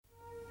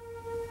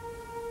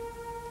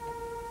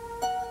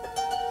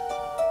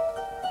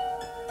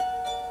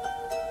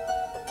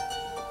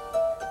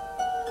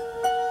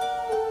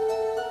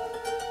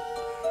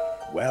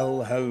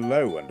Well,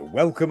 hello and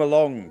welcome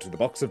along to the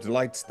Box of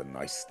Delights, the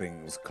Nice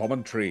Things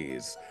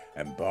Commentaries,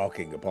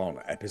 embarking upon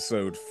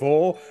episode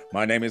 4.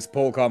 My name is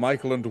Paul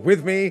Carmichael, and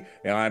with me,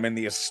 I'm in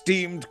the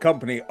esteemed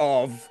company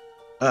of...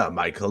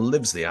 Michael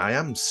Livesley. I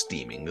am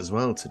steaming as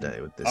well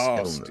today with this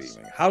illness.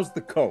 Steaming. How's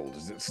the cold?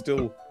 Is it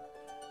still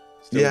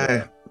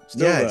yeah,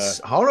 there? It's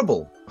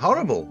horrible,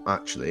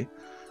 actually.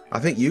 I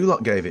think you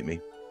lot gave it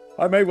me.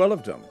 I may well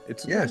have done.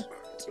 It's a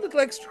little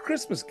extra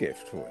Christmas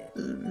gift for you.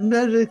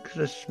 Merry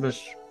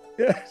Christmas.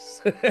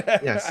 Yes.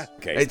 Yes.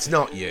 Okay. It's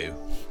not you.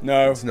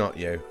 No. It's not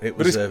you. It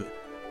was a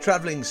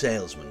travelling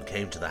salesman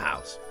came to the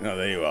house. No,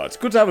 there you are. It's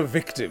good to have a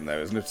victim, though,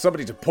 isn't it?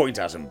 Somebody to point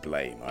at and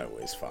blame, I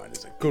always find,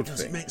 is a good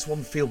thing. It makes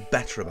one feel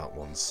better about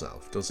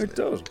oneself, doesn't it? It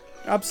does.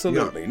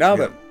 Absolutely. Yeah. Now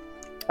then,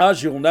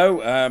 as you'll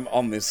know,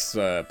 on this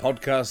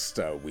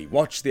podcast, we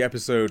watch the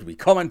episode, we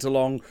comment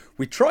along,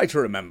 we try to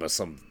remember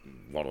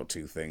one or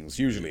two things,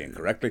 usually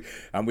incorrectly,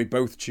 and we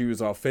both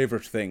choose our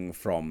favourite thing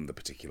from the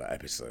particular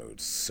episode.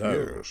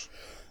 So,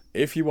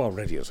 if you are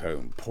ready at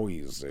home,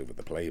 poised over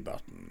the play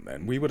button,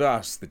 then we would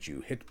ask that you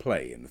hit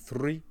play in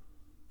 3,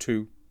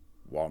 2,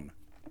 1,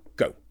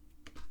 go.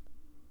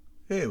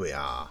 Here we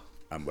are.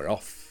 And we're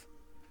off.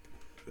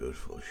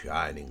 Beautiful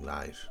shining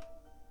light.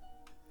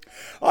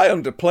 I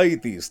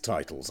underplayed these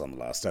titles on the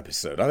last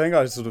episode. I think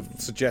I sort of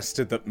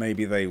suggested that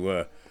maybe they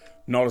were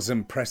not as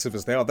impressive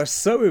as they are. They're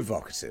so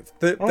evocative.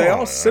 They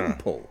are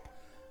simple.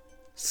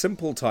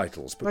 Simple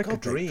titles, but like God, a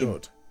dream. they're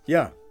good.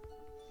 Yeah.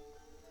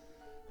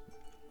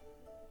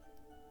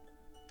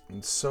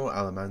 And so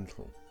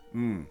elemental.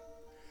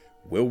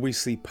 Will we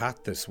see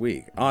Pat this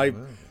week? I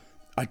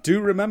do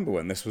remember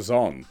when this was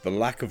on, the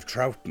lack of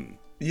Troughton.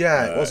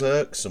 Yeah, it was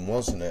irksome,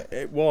 wasn't it?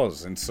 It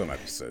was in some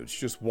episodes.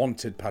 Just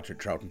wanted Patrick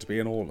Troughton to be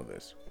in all of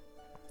it.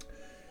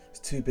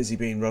 He's too busy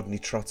being Rodney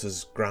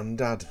Trotter's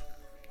granddad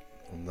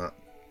on that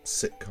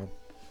sitcom.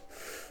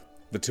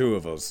 The two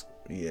of us.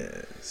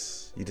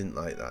 Yes. You didn't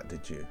like that,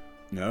 did you?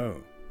 No.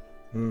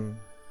 In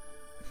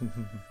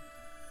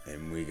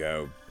we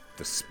go.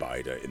 The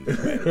spider in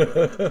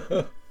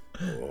the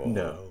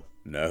web.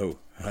 No,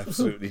 I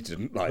absolutely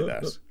didn't like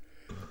that.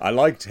 I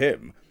liked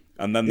him.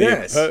 And then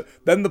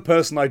the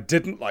person I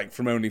didn't like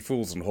from Only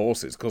Fools and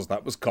Horses, because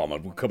that was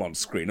common, would come on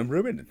screen and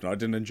ruin it, and I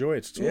didn't enjoy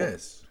it at all.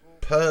 Yes.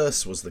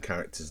 Perce was the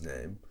character's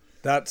name.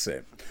 That's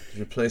it.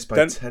 Replaced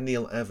by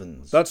Tenniel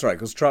Evans. That's right,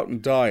 because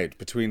Troughton died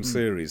between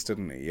series,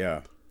 didn't he?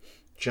 Yeah.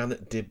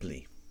 Janet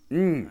Dibley.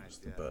 Was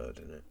the bird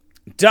in it.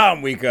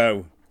 Down we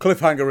go.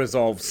 Cliffhanger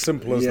resolved.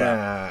 Simple as that.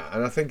 Yeah,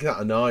 and I think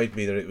that annoyed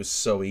me that it was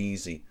so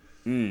easy.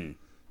 Do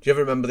you ever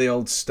remember the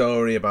old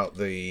story about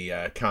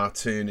the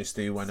cartoonist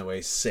who went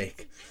away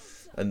sick,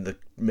 and the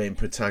main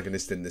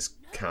protagonist in this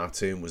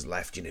cartoon was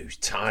left, he was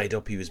tied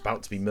up, he was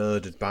about to be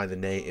murdered by the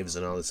natives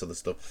and all this other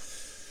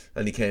stuff,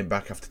 and he came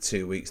back after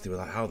 2 weeks. They were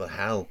like, how the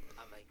hell?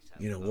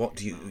 What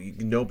do you...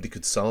 Nobody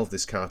could solve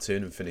this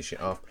cartoon and finish it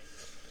off.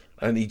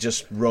 And he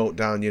just wrote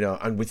down,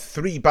 and with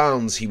 3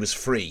 bounds he was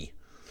free.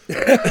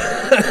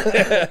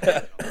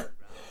 Brilliant.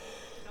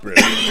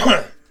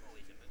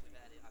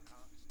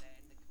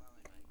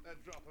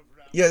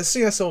 Yeah, the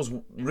CSO's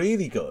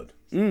really good.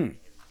 I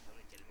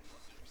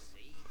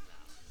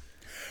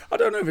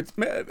don't know if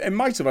it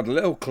might have had a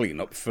little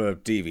clean-up for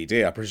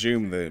DVD. I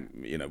presume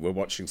we're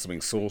watching something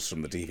sourced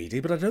from the DVD,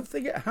 but I don't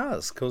think it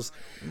has, because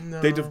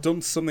they'd have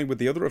done something with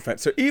the other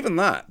effects. So even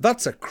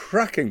that's a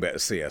cracking bit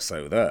of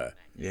CSO there.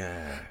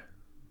 Yeah.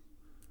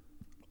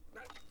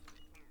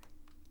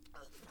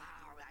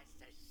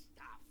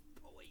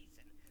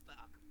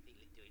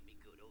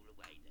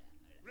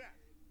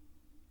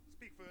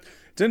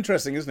 It's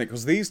interesting, isn't it?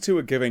 Because these two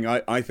are giving,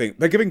 I think,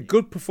 they're giving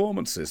good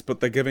performances,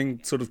 but they're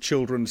giving sort of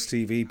children's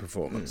TV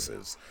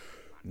performances,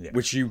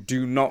 which you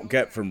do not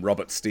get from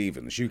Robert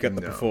Stevens. You get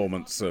the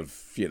performance of,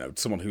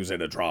 someone who's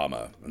in a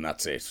drama, and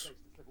that's it.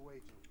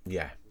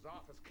 Yeah.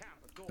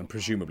 And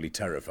presumably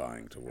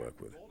terrifying to work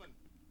with.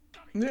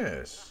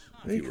 Yes.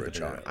 If you were a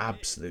child. An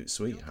absolute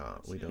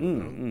sweetheart. We don't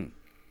know.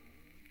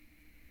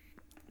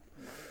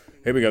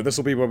 Here we go. This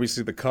will be where we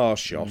see the car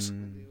shot.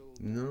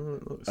 No,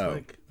 it looks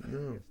like...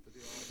 No.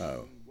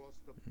 Oh.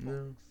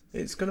 No.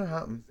 It's going to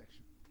happen.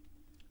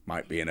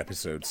 Might be in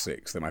episode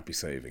 6. They might be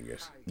saving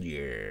it.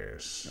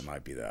 Yes. It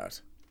might be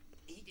that.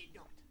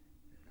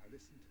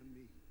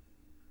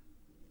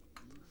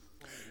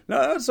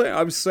 No, that's what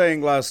I was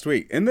saying last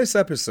week. In this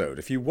episode,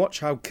 if you watch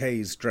how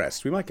Kay's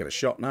dressed, we might get a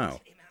shot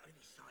now.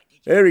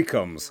 Here he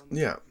comes.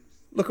 Yeah.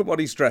 Look at what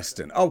he's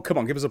dressed in. Oh, come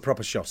on, give us a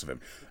proper shot of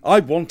him.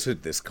 I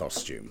wanted this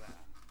costume.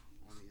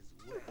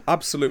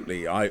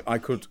 Absolutely. I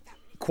could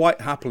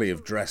quite happily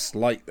have dressed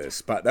like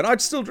this back then.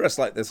 I'd still dress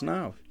like this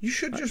now. You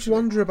should just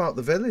wander about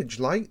the village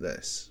like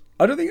this.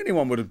 I don't think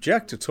anyone would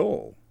object at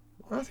all.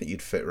 I think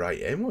you'd fit right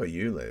in where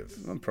you live.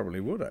 I probably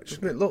would, actually.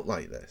 Doesn't it look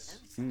like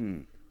this?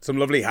 Some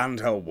lovely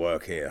handheld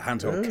work here.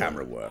 Handheld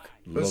camera work.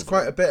 There's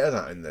quite a bit of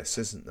that in this,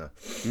 isn't there?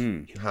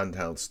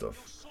 Handheld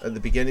stuff. At the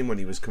beginning when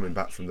he was coming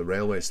back from the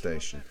railway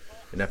station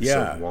in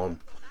episode 1.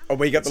 Oh,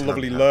 where you get the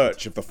lovely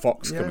lurch of the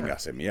fox coming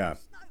at him, yeah.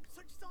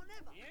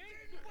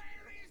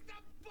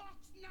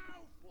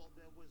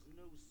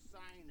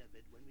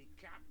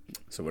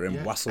 So we're in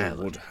Yeah,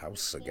 Wasselwood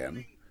House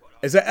again.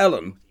 Is it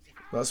Ellen?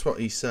 That's what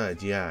he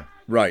said, yeah.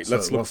 Right, So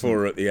let's it look wasn't for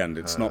her at the end.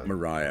 It's not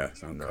Mariah.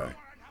 Okay. no.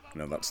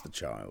 No, that's the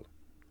child.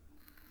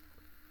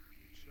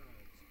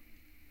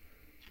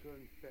 Go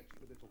and fetch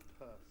the little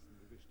person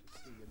you wish to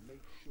see and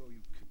make sure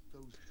you kick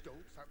those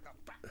dolts out the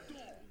back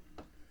door.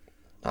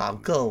 Oh,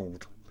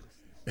 gold.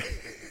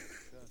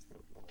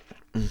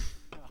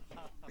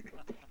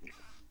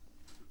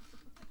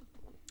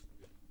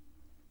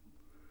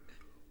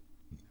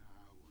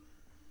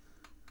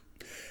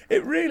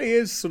 It really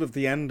is sort of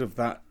the end of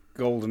that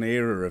golden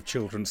era of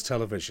children's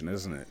television,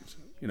 isn't it?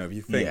 You know, if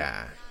you think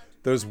Yeah.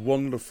 those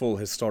wonderful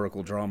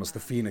historical dramas, The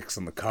Phoenix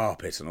and the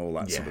Carpet and all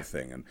that sort Yeah. of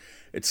thing, and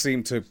it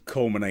seemed to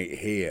culminate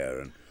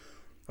here. And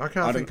I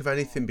can't think of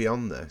anything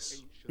beyond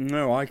this.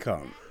 no, I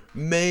can't.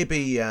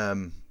 Maybe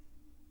The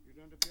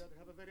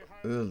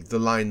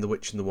Lion, the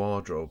Witch and the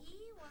Wardrobe.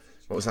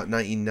 What was that,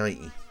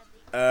 1990?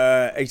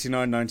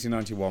 89,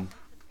 1991.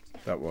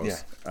 That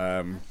was.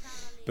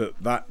 But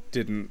that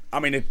didn't... I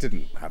mean, it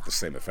didn't have the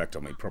same effect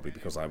on me, probably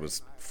because I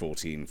was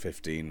 14,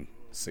 15,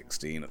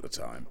 16 at the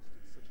time.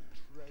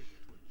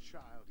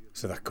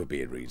 So that could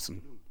be a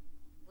reason.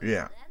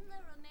 Yeah.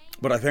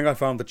 But I think I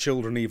found the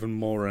children even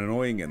more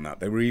annoying in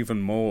that. They were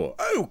even more,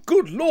 oh,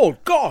 good Lord,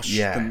 gosh,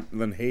 Yeah.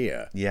 than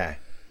here. Yeah.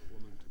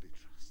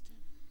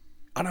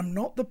 And I'm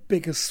not the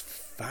biggest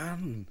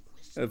fan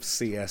of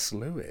C.S.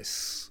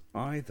 Lewis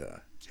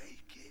either.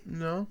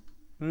 No.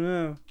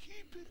 No.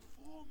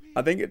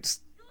 I think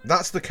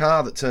That's the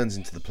car that turns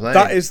into the plane.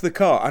 that is the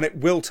car, and it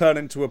will turn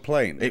into a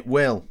plane. It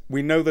will.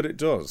 We know that it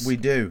does. We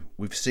do.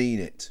 We've seen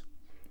it.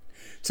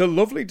 It's a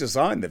lovely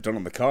design they've done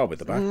on the car with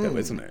the back, though,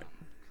 isn't it?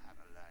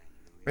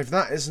 If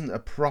that isn't a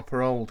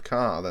proper old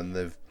car, then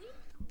they've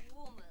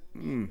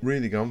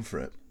really gone for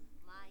it.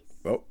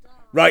 Oh,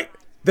 right.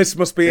 This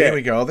must be Here it.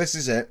 we go. This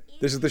is it.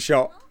 This is the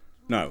shot.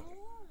 No.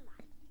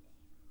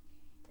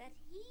 That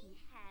he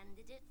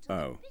handed it to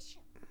Oh.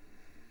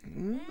 the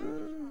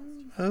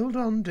bishop. Hold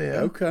on, dear.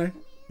 Okay.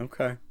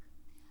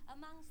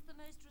 Amongst the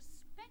most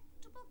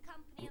respectable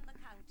company in the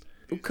county.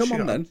 Oh, come She on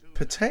got then. a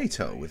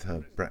potato with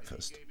her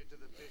breakfast.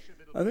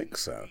 I think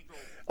so.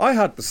 I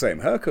had the same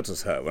haircut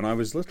as her when I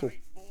was little.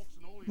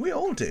 We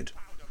all did.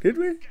 Did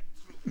we?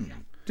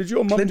 Did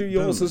your mum Clint do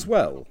yours Boone. as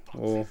well?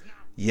 Or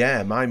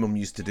Yeah, my mum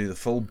used to do the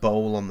full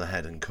bowl on the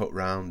head and cut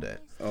round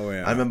it. Oh,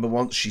 yeah. I remember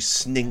once she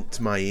sninked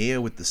my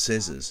ear with the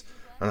scissors,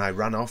 and I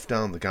ran off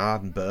down the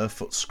garden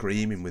barefoot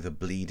screaming with a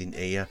bleeding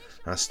ear,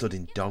 and I stood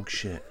in dog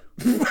shit.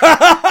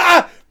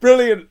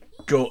 Brilliant.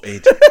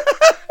 Gutted.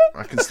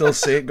 I can still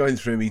see it going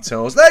through me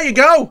toes. There you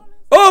go!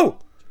 Oh,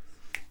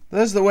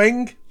 There's the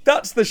wing.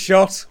 that's the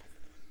shot.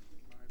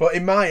 But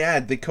in my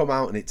head, they come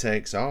out and it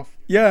takes off.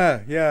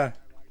 Yeah.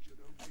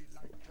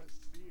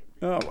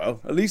 Oh, well,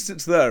 at least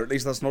it's there. At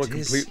least that's not a It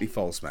is. completely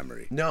false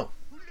memory. No.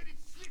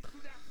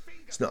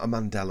 It's not a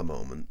Mandela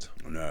moment.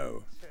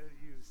 No.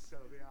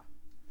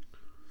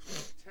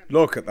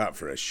 Look at that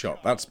for a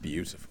shot. That's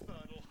beautiful. Oh,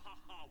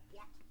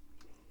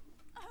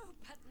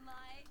 but my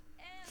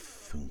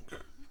Thunk.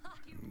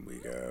 Here we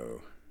go.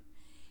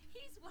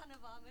 he's one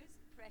of our most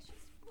precious.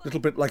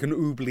 Little bit like an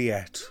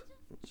oubliette.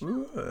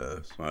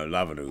 Yes. I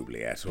love an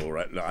oubliette, all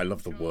right. I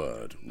love the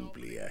word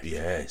oubliette.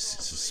 Yes,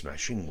 it's a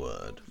smashing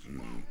word.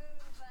 But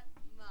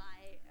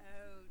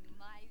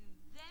my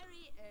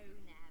very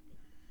own Abby.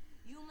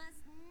 You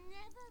must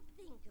never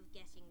think of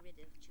getting rid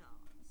of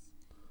Charles.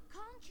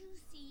 Can't you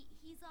see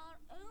he's our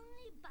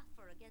only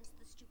buffer against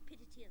the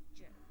stupidity of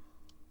Joe?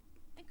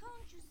 And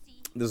can't you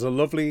see There's a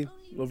lovely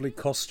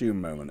costume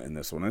moment in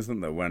this one,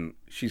 isn't there? When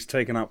she's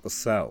taken out the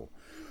cell,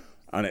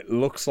 and it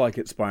looks like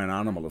it's by an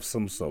animal of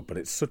some sort, but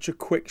it's such a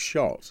quick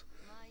shot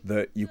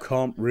that you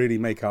can't really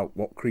make out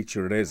what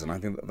creature it is. And I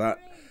think I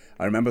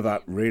remember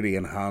that really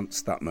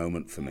enhanced that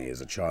moment for me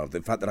as a child.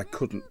 The fact that I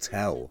couldn't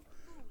tell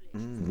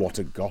what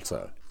had got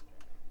her.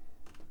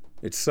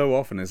 It's so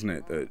often, isn't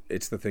it, that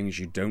it's the things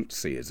you don't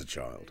see as a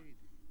child.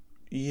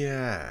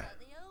 Yeah.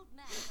 the old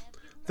man have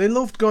given They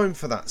loved going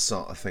for that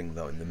sort of thing,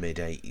 though, in the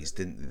mid-80s,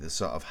 didn't they? The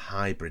sort of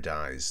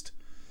hybridised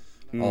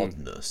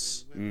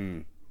oddness.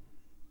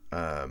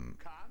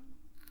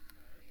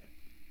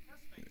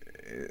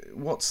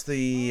 What's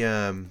the...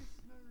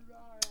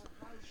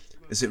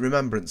 is it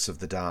Remembrance of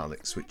the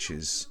Daleks, which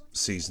is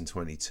season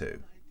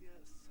 22?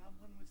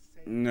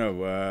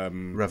 No,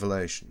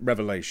 Revelation.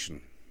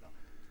 Revelation.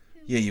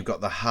 Yeah, you've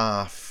got the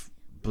half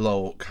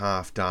bloke,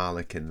 half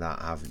Dalek in that,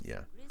 haven't you?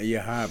 You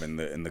have in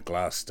the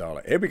glass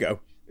Dalek. Here we go.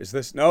 Is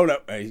this? No.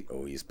 Hey,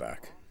 oh, he's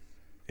back.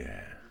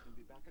 Yeah.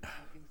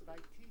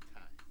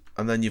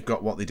 And then you've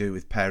got what they do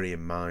with Perry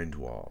in Mind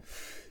Warp.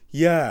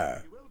 Yeah.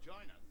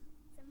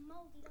 some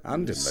mouldy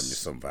And in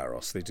Son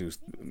Varos, they do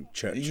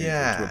change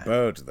Yeah. into a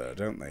bird there,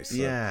 don't they? So,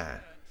 Yeah.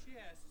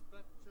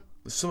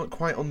 There's something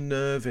quite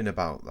unnerving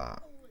about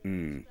that.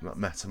 That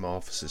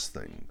metamorphosis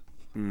thing.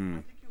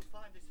 And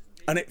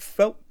it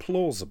felt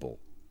plausible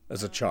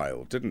as a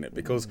child, didn't it?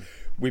 Because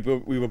we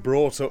were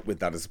brought up with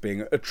that as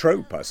being a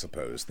trope, I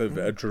suppose,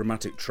 a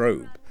dramatic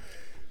trope.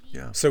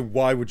 Yeah. So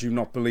why would you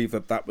not believe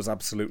that was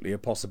absolutely a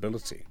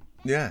possibility?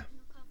 Yeah.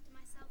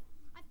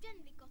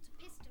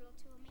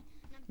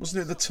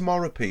 Wasn't it the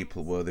Tomorrow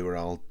People where they were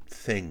all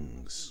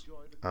things,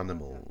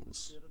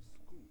 animals,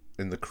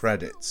 in the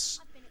credits,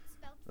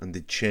 and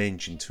they'd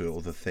change into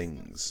other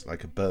things,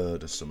 like a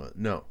bird or something?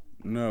 No.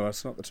 No,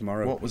 that's not the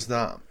Tomorrow. What was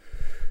that?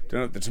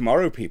 Don't know. The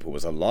Tomorrow People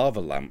was a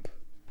lava lamp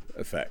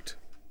effect.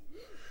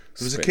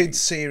 There was a Spinning. kids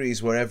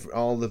series where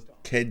all the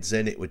kids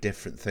in it were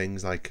different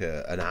things, like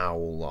an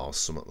owl or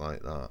something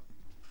like that.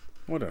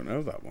 I don't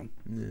know that one.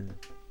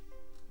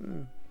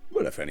 Yeah.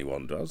 Well, if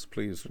anyone does,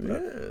 please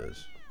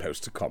Yes.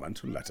 post a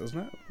comment and let us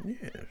know.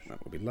 Yes.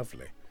 That would be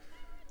lovely.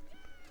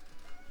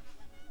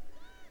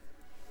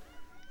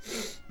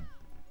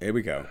 Here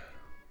we go.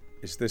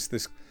 Is this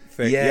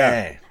thing?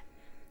 Yeah.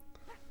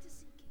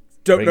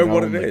 Don't Bring know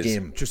what on it the is.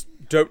 gimp. Just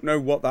don't know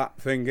what that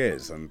thing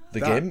is. And The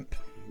that- gimp?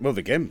 Well,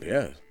 the gimp,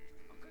 yeah.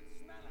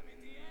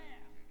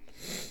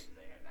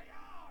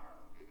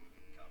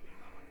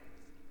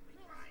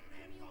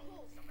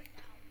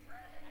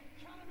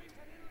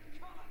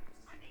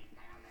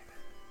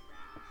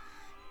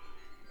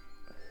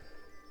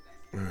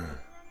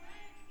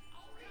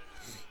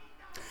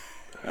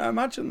 I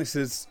imagine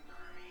it's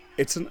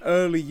an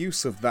early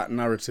use of that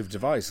narrative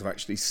device of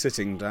actually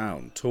sitting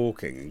down,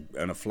 talking,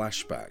 and a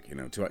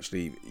flashback, to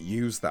actually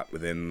use that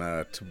within,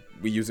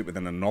 we use it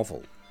within a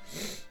novel.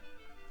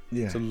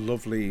 Yeah. It's a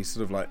lovely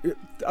sort of like,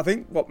 I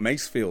think what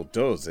Macefield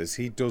does is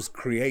he does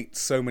create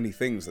so many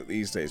things that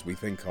these days we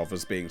think of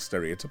as being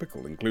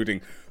stereotypical,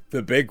 including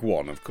the big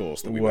one, of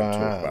course, that we won't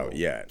talk about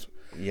yet.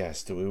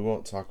 Yes, we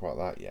won't talk about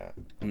that yet.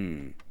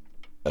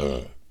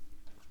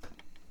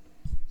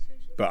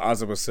 But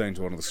as I was saying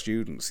to one of the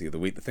students the other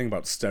week, the thing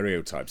about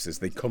stereotypes is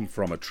they come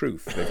from a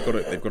truth. They've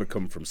got to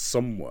come from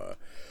somewhere.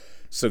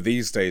 So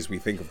these days we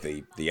think of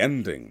the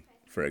ending,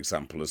 for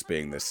example, as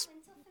being this.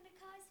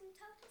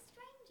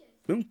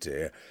 Oh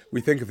dear, we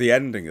think of the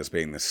ending as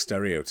being this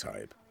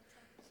stereotype,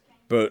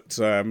 but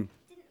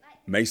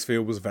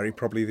Macefield was very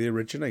probably the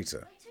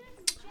originator.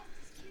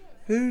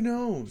 Who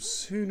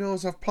knows? Who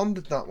knows? I've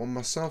pondered that one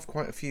myself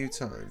quite a few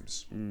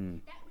times.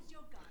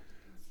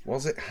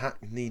 Was it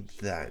hackneyed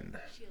then?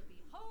 She'll be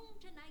home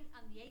tonight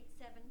on the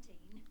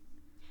 8:17.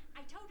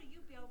 I told her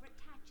you'd be over at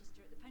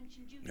Tatchester at the Punch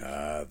and Judy.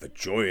 Ah, the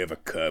joy of a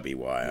Kirby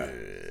wire.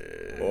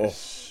 Oh.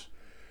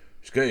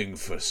 It's going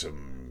for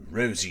some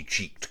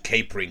rosy-cheeked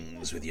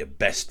caperings with your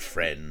best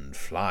friend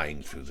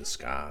flying through the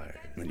sky.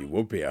 And you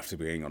would be after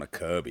being on a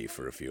Kirby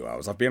for a few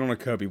hours. I've been on a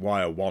Kirby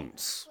wire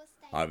once.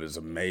 I was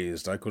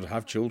amazed I could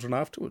have children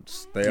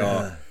afterwards. They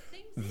are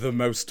the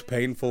most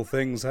painful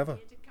things ever.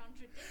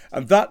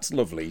 And that's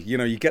lovely.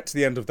 You get to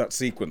the end of that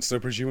sequence, so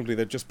presumably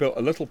they've just built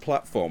a little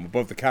platform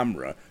above the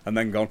camera and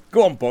then gone,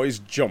 go on boys,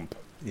 jump.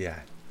 Yeah.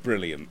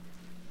 Brilliant.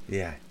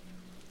 Yeah.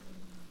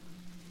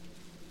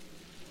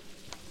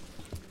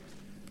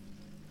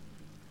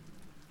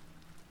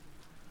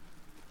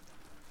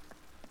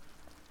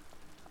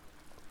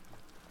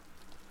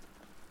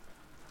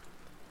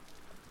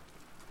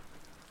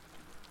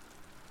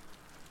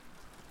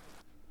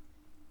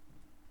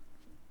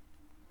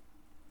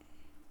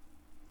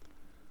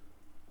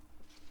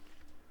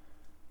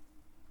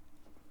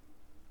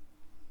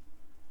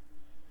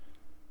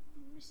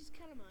 Mrs.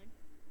 Calamine,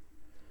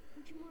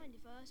 would you mind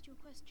if I asked you a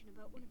question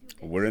about one of your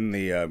guests?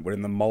 We're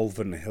in the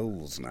Malvern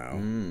Hills now.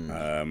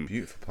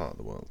 Beautiful part of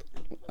the world.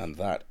 And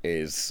that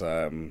is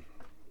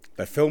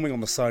they're filming on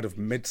the side of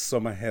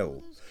Midsummer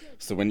Hill.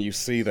 So when you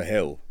see the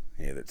hill,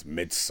 it's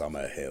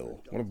Midsummer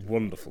Hill. What a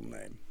wonderful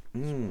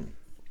name.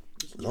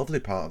 Lovely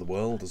part of the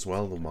world as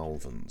well, the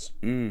Malverns.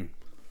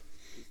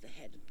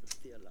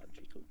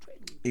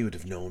 He would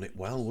have known it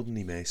well, wouldn't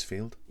he,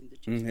 Macefield?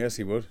 Yes,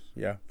 he would.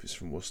 Yeah. If he's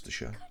from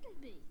Worcestershire.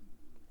 Couldn't be.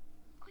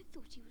 I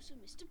thought he was a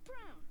Mr.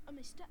 Brown, a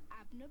Mr.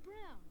 Abner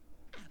Brown.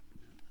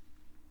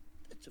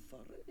 That's a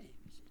foreign name,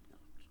 is it not?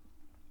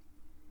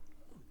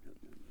 Oh, no.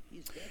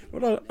 He's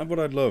very What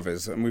I'd love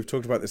is, and we've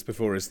talked about this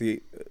before, is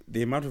the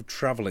amount of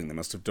travelling they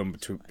must have done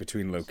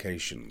between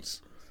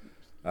locations.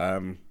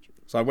 So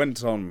I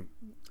went on,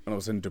 when I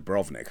was in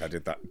Dubrovnik, I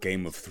did that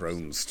Game of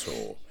Thrones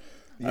tour.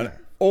 And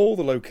all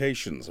the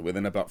locations are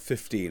within about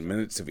 15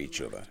 minutes of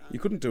each other. You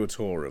couldn't do a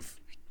tour of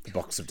the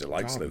Box of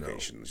Delights God, no.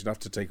 locations. You'd have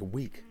to take a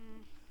week.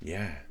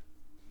 Yeah.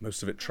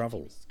 Most of it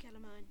travel. Mrs.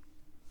 Calamine.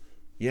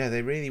 Yeah,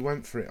 they really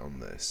went for it on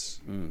this.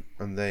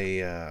 And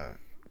they,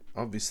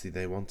 obviously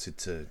they wanted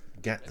to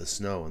get the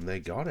snow and they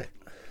got it.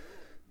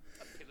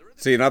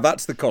 See, now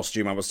that's the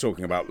costume I was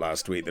talking about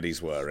last week that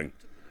he's wearing.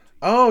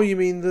 Oh, you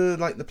mean the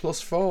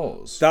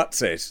 +4s?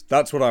 That's it.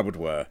 That's what I would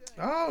wear.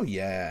 Oh,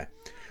 yeah.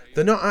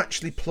 They're not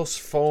actually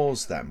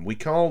 +4s, them. We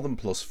call them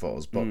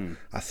 +4s, but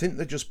I think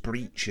they're just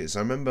breeches. I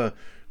remember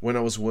when I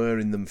was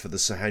wearing them for the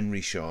Sir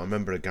Henry show, I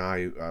remember a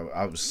guy,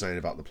 I was saying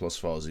about the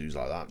 +4s, he was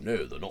like that.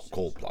 No, they're not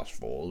called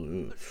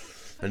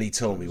 +4s. And he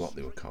told me what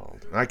they were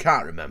called. I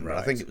can't remember.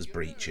 I think it was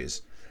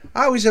breeches.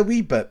 I was a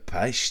wee bit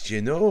pissed, I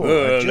A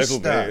just, little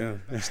bit, yeah.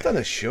 just done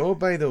a show,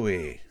 by the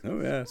way. Oh,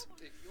 yes.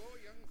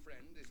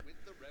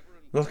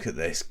 Look at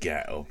this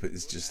get-up.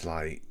 It's just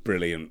like...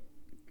 Brilliant.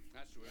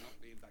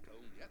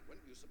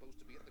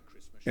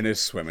 In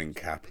his swimming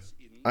cap.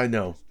 I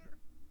know.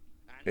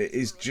 It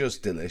is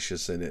just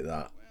delicious, isn't it,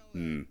 that?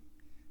 Mm.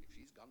 If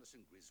she's gone to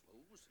St.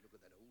 Griswold's to look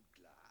at that old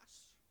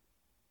glass,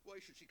 why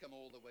should she come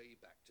all the way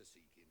back to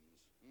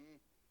Seekins?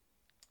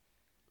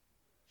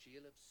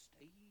 She'll have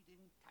stayed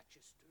in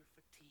Tatchester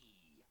for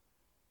tea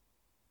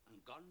and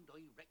gone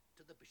direct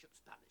to the Bishop's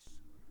Palace.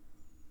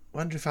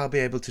 Wonder if I'll be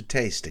able to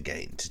taste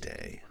again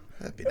today.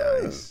 That'd be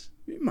nice.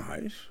 You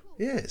might.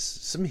 Yes,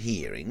 some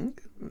hearing.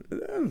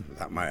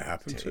 That might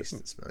happen too. Taste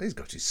and smell. He's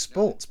got his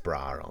sports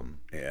bra on.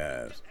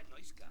 Yes. That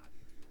nice garden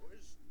of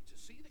yours to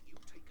see that you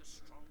take a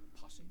strong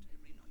posset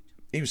every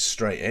night. He was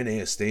straight in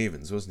here,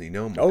 Stevens, wasn't he?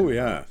 No more. Oh,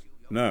 yeah.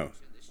 No. In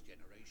this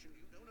generation,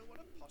 you don't know what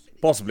a posset is.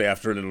 Possibly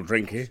after a little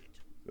drinky.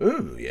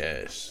 Oh,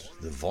 yes.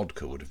 The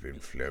vodka would have been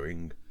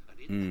flowing.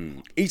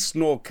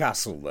 Eastnor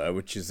Castle, there,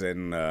 which is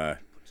in the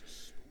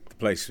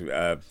place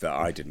that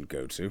I didn't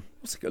go to.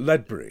 What's it called?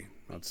 Ledbury,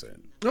 that's it.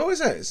 Oh,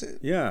 is it? Is it?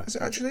 Yeah. Is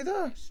it actually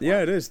there?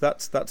 Yeah, it is.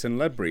 That's in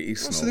Ledbury, Oh,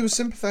 Eastnor. so they were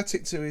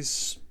sympathetic to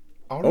his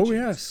origins. Oh,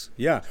 yes.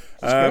 Yeah.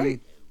 That's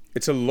great.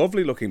 It's a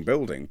lovely looking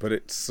building, but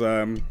it's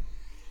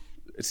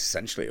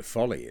essentially a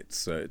folly.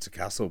 It's a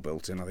castle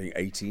built in, I think,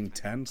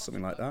 1810,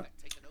 something like that.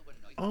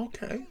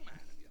 Okay.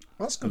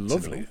 That's good to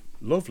Lovely, know.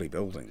 lovely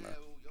building there.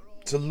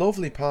 It's a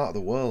lovely part of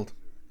the world.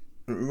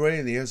 It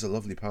really is a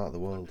lovely part of the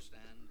world.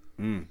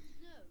 No.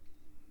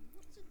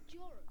 What's a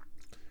jorum?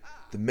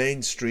 The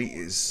main street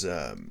is,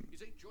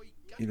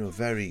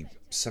 very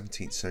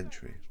 17th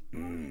century. A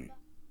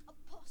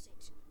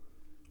posset.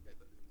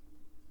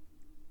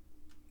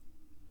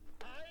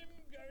 I'm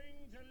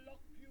going to lock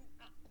you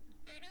up.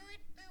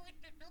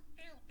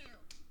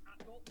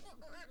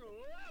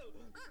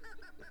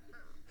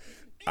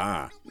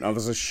 Now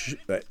there's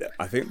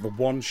I think the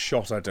one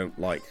shot I don't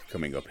like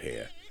coming up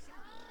here.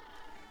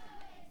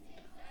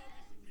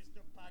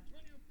 Mr. Pudge, will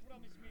you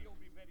promise me you'll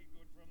be very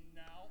good from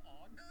now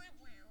on?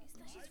 Is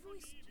that his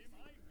voice?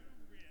 I do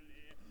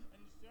really.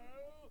 And so,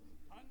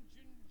 Punch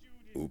and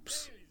Judy's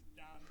Oops. tale is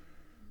done.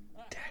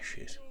 Dash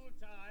it.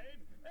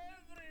 Yuletide,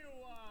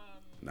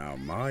 everyone! Now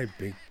my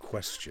big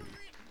question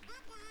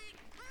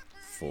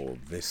for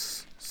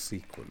this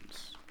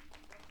sequence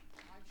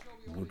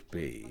would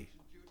be,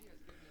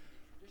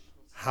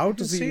 how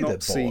does see he the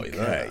not see boy Kay?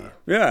 there.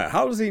 Yeah,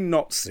 how is he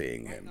not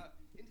seeing him?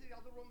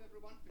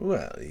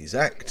 Well, he's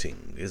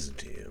acting,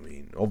 isn't he? I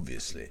mean,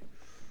 obviously.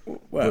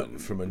 Well, But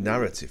from a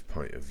narrative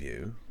point of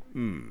view,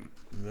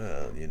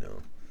 well, yes.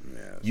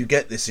 you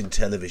get this in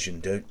television,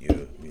 don't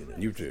you?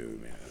 You do,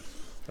 yeah.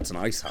 That's an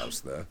ice house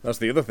there. That's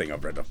the other thing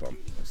I've read up on.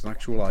 It's an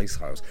actual ice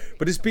house.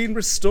 But it's been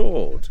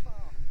restored.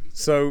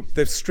 So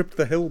they've stripped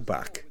the hill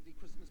back.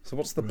 So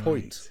what's the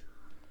point?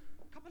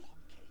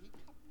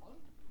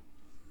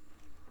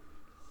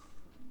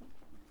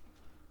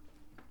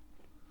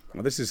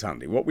 Now this is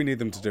handy. What we need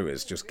them to do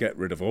is just get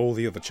rid of all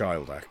the other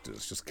child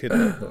actors. Just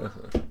kidnap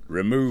them.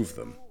 Remove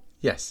them.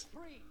 Yes.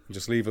 And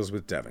just leave us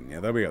with Devon. Yeah,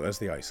 there we go. There's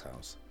the ice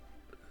house.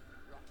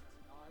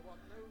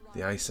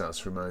 The Ice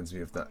House reminds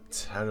me of that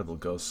terrible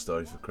Ghost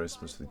Story for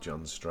Christmas with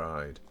John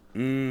Stride.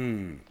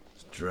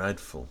 It's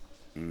dreadful.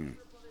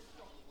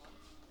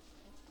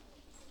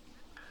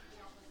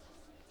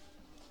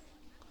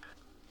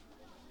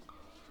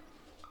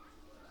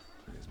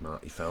 There's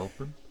Marty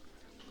Feldman.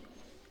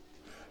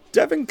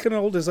 Devon can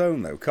hold his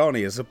own, though, can't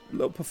he? As a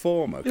little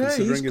performer, Yeah,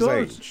 considering he's his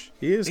good. age.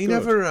 He is He good.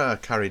 never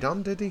carried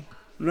on, did he?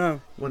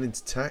 No. Went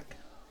into tech.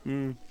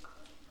 Yeah.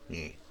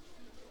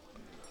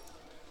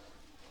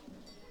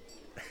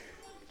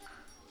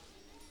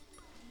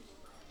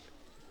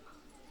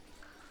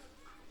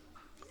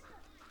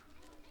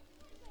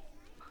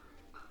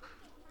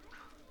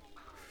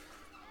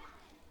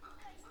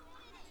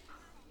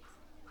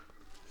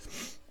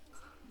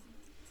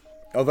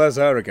 Oh, there's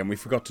her again. We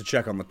forgot to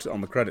check on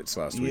the credits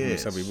last week. We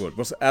said we Yes. would.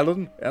 Was it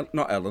Ellen?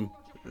 Not Ellen.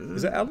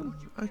 Is it Ellen?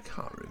 I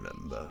can't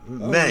remember.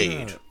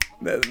 Maid.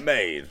 The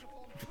maid.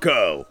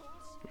 Girl.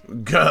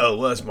 Girl,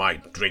 where's my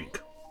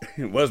drink?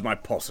 Where's my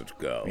posset,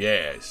 girl?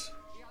 Yes.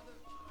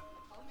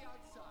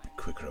 Be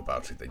quicker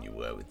about it than you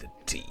were with the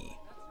tea.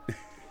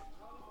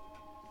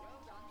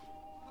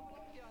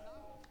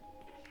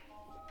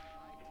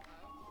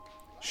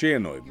 She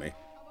annoyed me.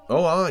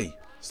 Oh, aye.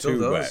 Still Too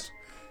does. wet.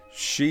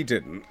 She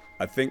didn't.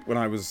 I think when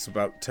I was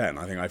about 10,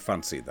 I think I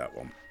fancied that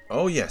one.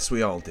 Oh, yes,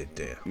 we all did,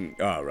 dear.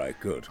 Oh, right,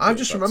 good. I've good,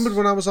 just that's- remembered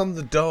when I was on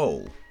the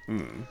dole,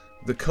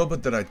 the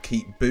cupboard that I'd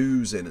keep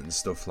booze in and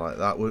stuff like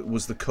that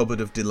was the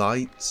cupboard of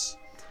delights.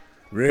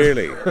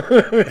 Really?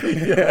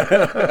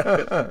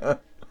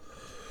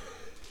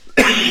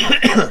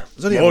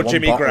 There's only More one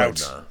Jimmy bottle in Grout.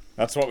 there.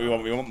 That's what we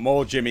want. We want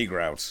more Jimmy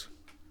Grout.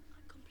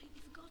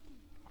 Completely forgotten.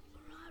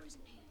 Mariah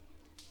isn't here.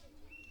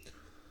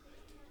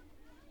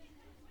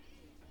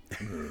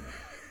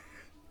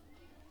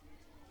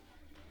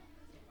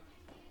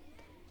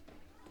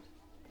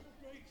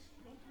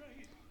 Your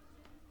Grace.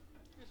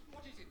 Yes,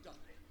 what is it,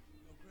 Dudley?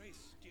 Your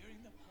Grace, during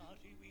the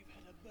party we've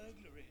had a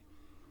burglary.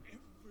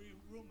 Every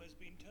room has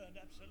been turned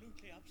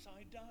absolutely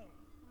upside down.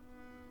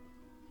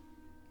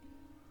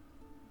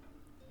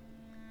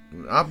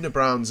 Abner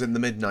Brown's in the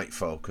Midnight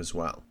Folk as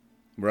well.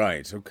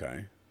 Right,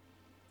 okay.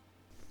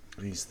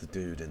 He's the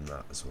dude in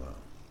that as well.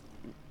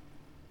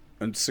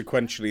 And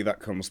sequentially, that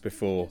comes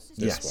before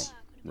this Yes.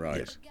 one.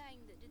 Right. The gang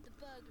that did the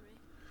burglary.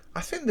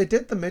 I think they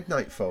did the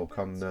Midnight Folk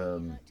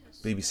on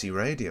BBC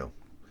Radio.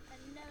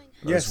 And knowing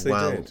Yes, as they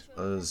well did.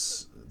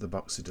 as the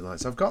Box of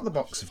Delights. I've got the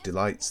Box of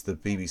Delights, the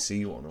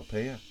BBC one up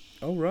here,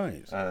 Oh,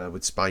 right.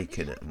 with Spike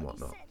in it and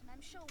whatnot. and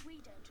I'm sure we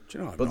don't. Do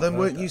you know, I've But not then heard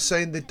weren't that. you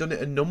saying they'd done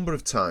it a number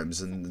of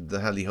times and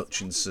the Helly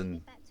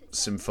Hutchinson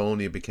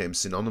Symphonia became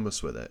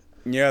synonymous with it?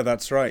 Yeah,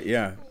 that's right.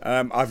 Yeah,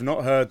 I've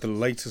not heard the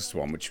latest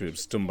one, which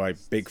was done by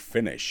Big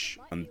Finish,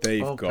 and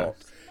they've Okay.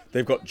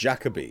 got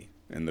Jacoby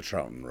in the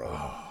Troughton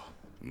role.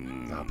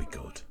 That'd be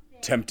good.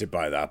 Tempted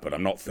by that, but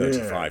I'm not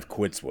 35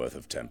 quid's worth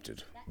of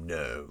tempted.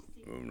 No.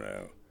 Oh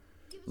no.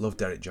 Love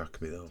Derek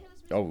Jacobi though.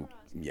 Oh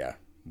yeah, I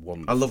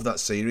wonderful. love that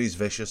series,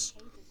 Vicious.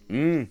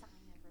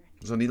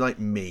 There's only like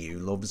me who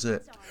loves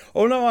it.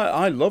 Oh no,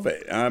 I love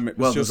it. It was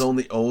Well, just there's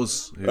only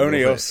us. Who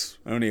only love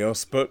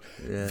us, but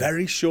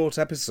very short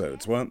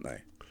episodes, weren't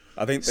they?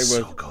 I think It. they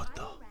were. So good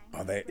though.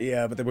 Oh,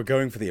 but they were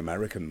going for the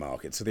American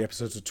market, so the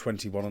episodes were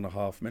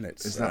 21.5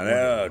 minutes. Is that what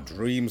yeah, it was?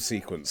 dream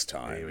sequence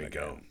time. Here we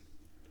again. go.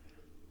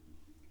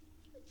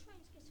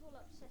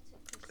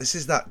 This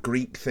is that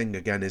Greek thing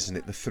again, isn't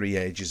it? The 3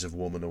 ages of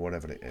woman or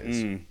whatever it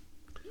is.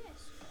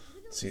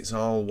 See, it's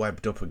all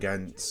webbed up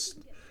against.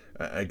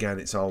 Again,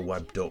 it's all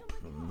webbed up.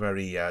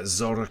 Very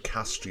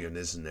Zoroastrian,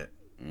 isn't it?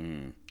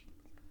 And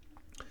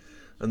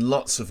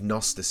lots of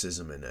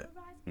Gnosticism in it.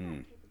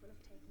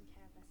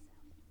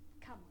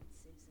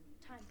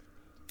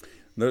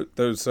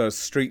 Those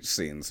street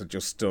scenes are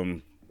just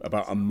done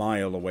about a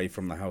mile away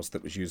from the house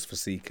that was used for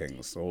Sea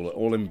Kings,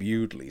 all in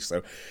Bewdley.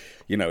 So,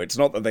 it's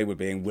not that they were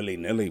being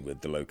willy-nilly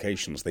with the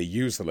locations. They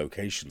used the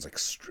locations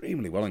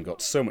extremely well and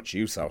got so much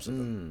use out of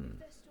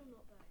them.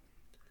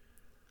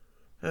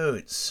 Oh,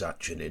 it's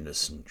such an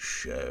innocent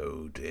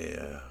show,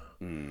 dear.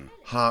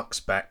 Harks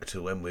back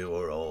to when we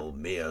were all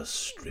mere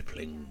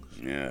striplings.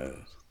 Yeah.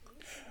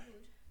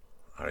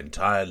 Our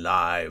entire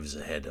lives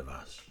ahead of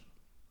us.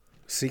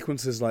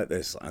 Sequences like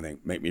this, I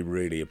think, make me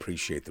really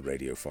appreciate the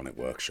Radiophonic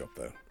Workshop,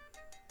 though.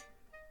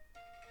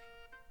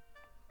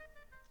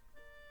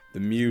 The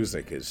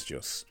music is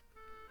just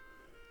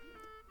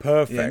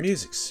perfect. Yeah,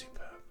 music's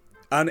superb.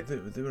 And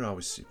They were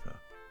always superb.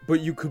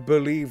 but you could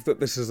believe that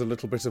this is a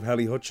little bit of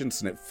Helly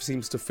Hutchinson. It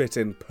seems to fit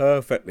in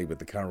perfectly with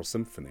the Carol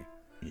Symphony.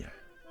 Yeah.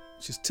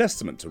 Which is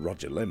testament to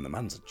Roger Lim. The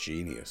man's a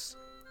genius.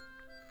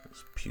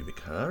 There's pubic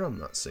hair on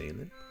that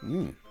ceiling.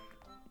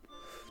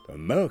 A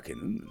merkin,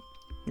 isn't it?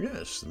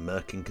 Yes, the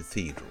Merkin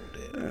Cathedral,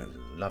 dear.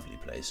 Lovely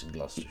place in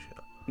Gloucestershire.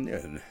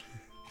 Yeah.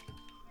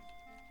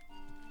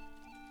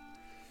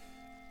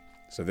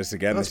 So this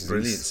again. That's this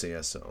brilliant, Is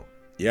CSO.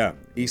 yeah,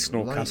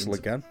 Eastnor Light Castle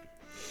into- again.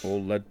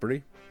 All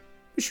Ledbury.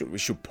 We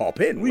should pop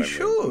in. We when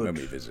should. when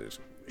we visit.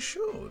 We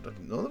should. I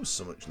didn't know there was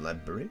so much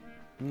Ledbury.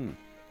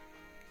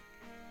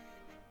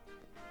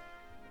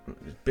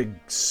 Big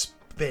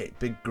spit,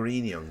 big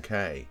greenie on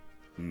K.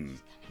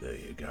 There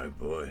you go,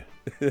 boy.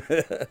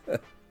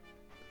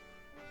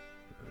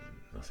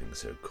 Nothing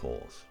so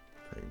coarse.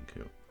 Thank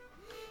you.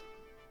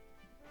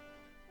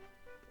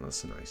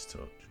 That's a nice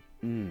touch.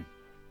 Drink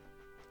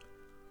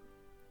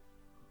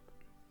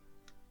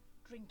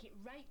it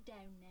right down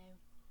now.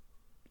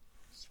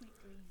 Sweet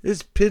dreams.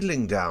 It's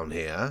piddling down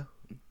here.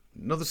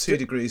 Another 2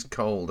 degrees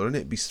colder, and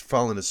it'd be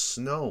falling as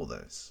snow,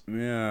 this.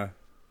 Yeah.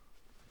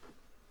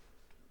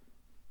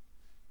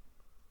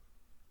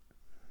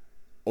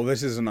 Oh,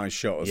 this is a nice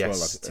shot as well.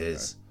 Yes, it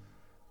is.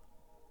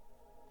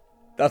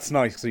 That's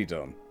nicely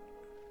done.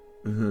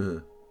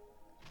 That's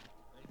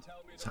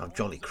how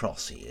jolly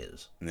cross he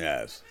is.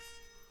 Yes.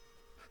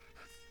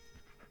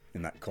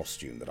 In that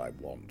costume that I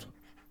want.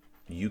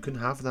 You can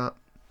have that.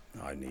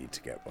 I need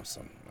to get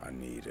some. I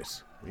need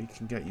it. We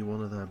can get you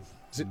one of them.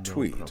 Is it No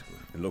tweed? problem.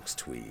 It looks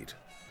tweed.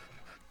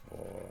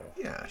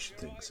 Yeah, I should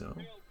think so.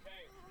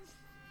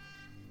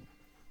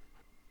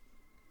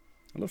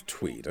 I love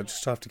tweed. I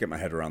just have to get my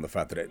head around the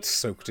fact that it's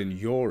soaked in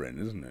urine,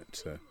 isn't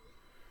it?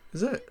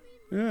 Is it?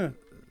 Yeah.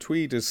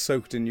 Tweed is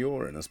soaked in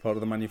urine as part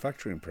of the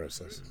manufacturing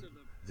process.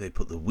 They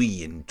put the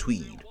we in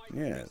tweed.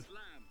 Yeah.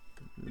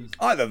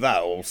 Either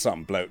that or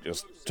some bloke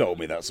just told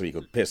me that so he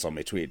could piss on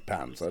my tweed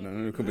pants. I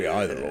don't know. It could be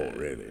either or,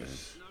 really.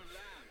 With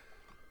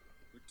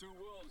 2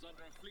 wolves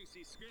under a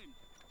fleecy skin.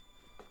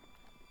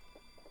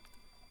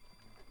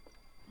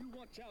 You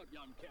watch out,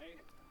 young Kay.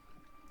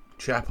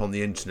 Chap on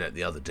the internet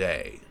the other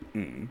day.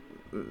 You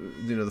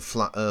know, the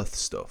flat earth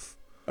stuff.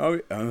 Oh,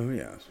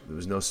 yes. There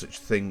was no such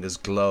thing as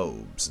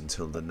globes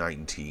until the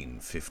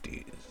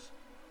 1950s,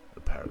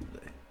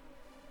 apparently.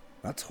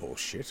 That's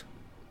horseshit.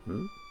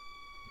 Hmm?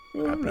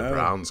 Oh, Abner no.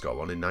 Brown's got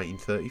one in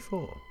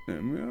 1934.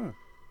 Yeah.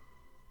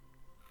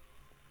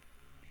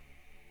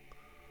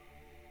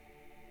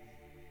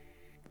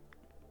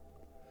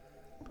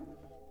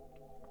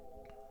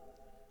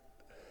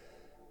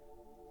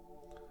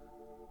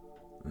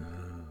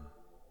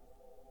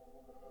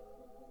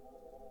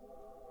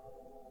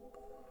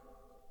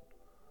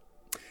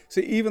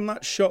 See, even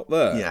that shot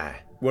there, Yeah.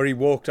 where he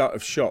walked out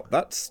of shot,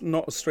 that's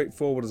not as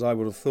straightforward as I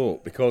would have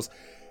thought, because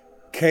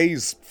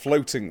Kay's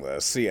floating there,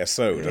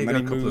 CSO'd, You and got then a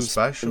he couple of moves.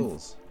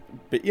 specials.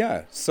 But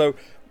yeah, so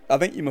I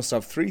think you must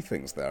have three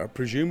things there.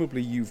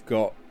 Presumably you've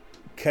got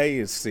Kay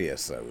is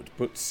CSO'd,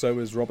 but so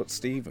is Robert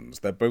Stevens.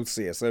 They're both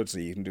CSO'd, so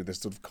you can do this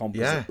sort of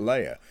composite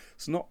layer.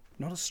 It's not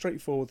a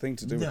straightforward thing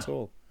to do at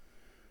all.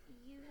 Are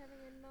you having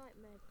a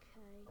nightmare,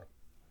 Kay?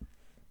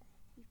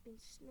 You've been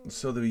snoring.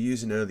 So they were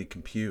using early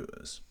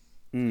computers.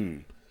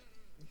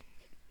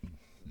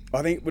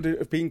 I think would it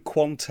have been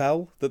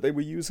Quantel that they were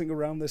using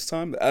around this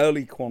time? The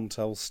early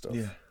Quantel stuff.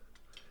 Yeah.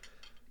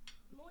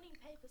 Morning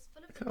papers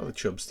full of How the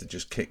Chubster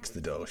just kicks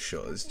the door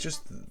shut. It's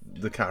just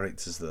the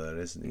characters there,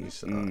 isn't he?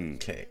 So that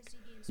kick.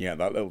 Yeah,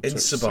 that little touch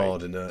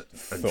Insubordinate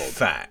and thud.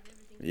 fat.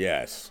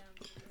 Yes.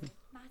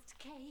 Master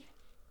Kay,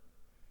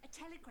 a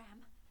telegram.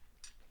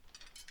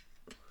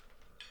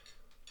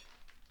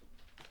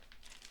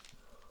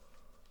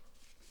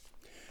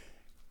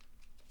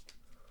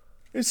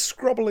 Is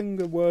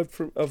scrobbling a word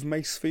of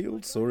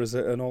Macefields, or is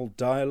it an old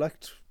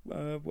dialect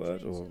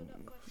word, or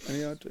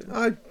any idea?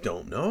 I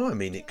don't know. I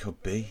mean, it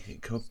could be.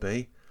 It could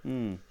be.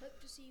 Hope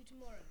to see you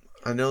tomorrow.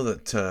 I know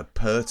that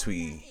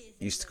Pertwee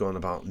used to go on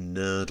about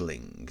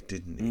nerdling,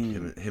 didn't he?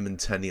 Him and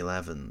Tenny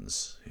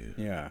Levens, who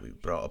we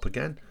brought up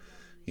again,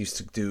 used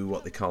to do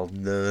what they called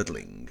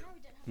nerdling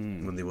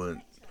when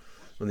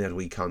they had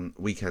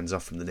weekends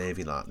off from the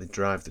Navy. Like they'd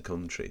drive the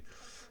country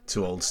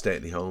to old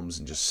stately homes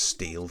and just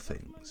steal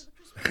things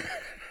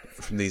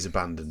from these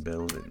abandoned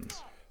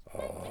buildings.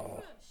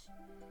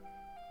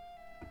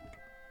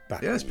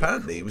 Yes,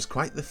 apparently he was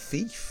quite the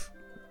thief,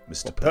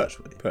 Mr.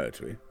 Pertwee.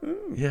 Pertwee.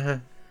 Yeah.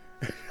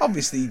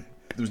 Obviously,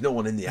 there was no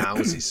one in the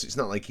houses, so it's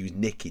not like he was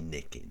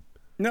nicking.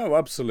 No,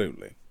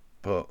 absolutely.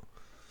 But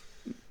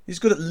he's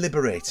good at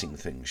liberating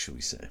things, shall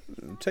we say.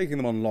 Taking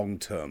them on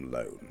long-term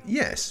loan.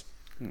 Yes.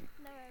 No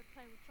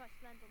airplane would try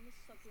to land on this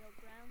soggy old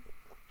ground.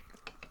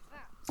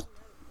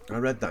 I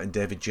read that in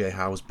David J.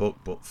 Howe's book,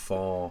 but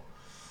for,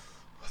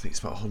 I think it's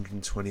about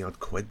 120 odd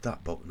quid,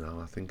 that book now.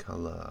 I think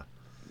I'll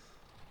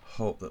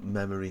hope that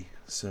memory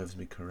serves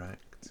me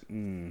correct.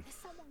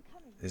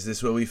 Is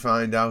this where we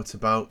find out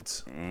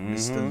about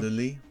Mr.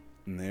 Lilly?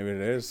 And there it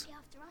is.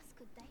 After us,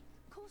 could they?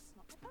 Of course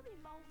not. They're probably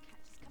mole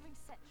catchers coming to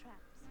set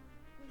traps.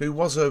 Who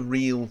was a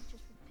real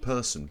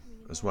person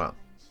as well.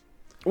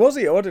 Was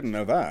he? Oh, I didn't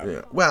know that.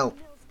 Yeah. Well,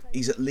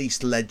 he's at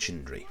least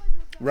legendary.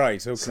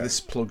 Right, okay. So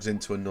this plugs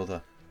into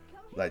another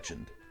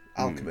legend.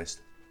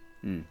 Alchemist.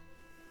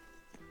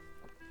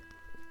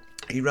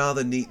 He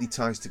rather neatly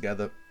ties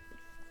together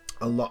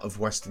a lot of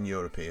Western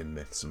European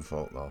myths and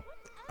folklore.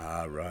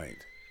 Ah, right.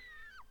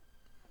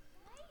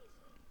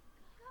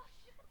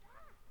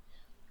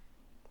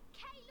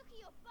 Kay, look at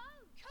your bow.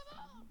 Come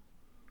on.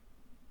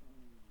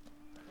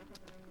 Come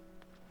on.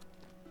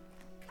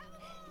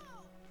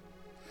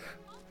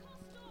 I'll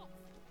cast off.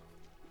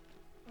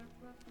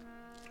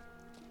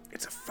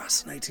 It's a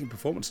fascinating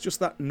performance.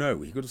 Just that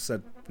no. He could have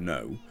said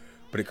no,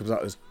 but it comes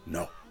out as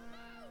no.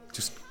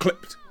 Just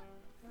clipped.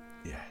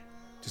 Yeah.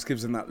 Just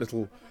gives him that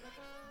little...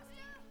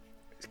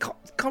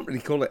 Can't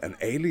really call it an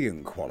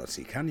alien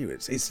quality, can you?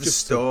 It's the just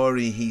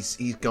story. He's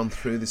gone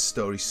through this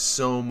story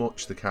so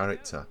much, the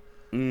character,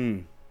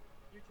 that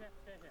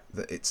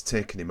it's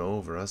taken him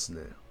over, hasn't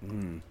it?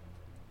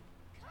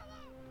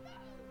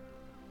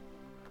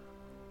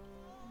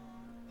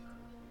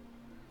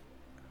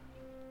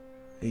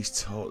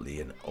 He's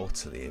totally and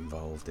utterly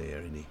involved here,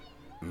 isn't he?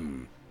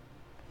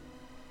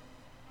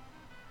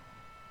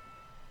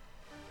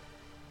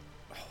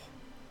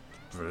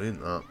 Brilliant,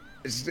 that.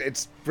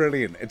 It's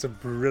brilliant. It's a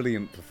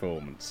brilliant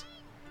performance.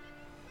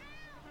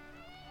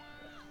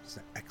 It's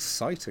an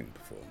exciting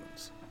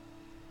performance.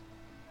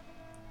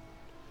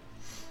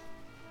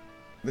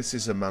 This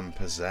is a man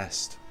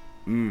possessed.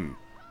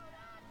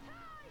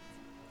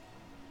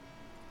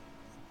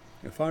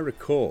 If I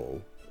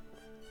recall...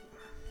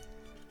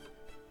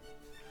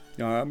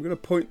 Now, I'm going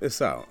to point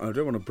this out. I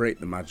don't want to break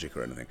the magic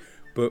or anything.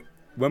 But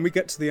when we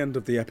get to the end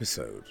of the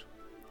episode,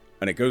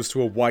 and it goes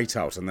to a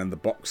whiteout and then the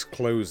box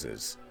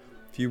closes...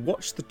 If you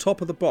watch the top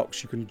of the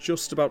box, you can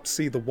just about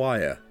see the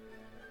wire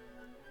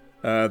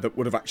that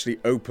would have actually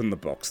opened the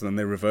box, and then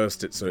they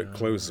reversed it so it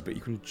closes. But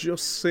you can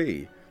just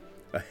see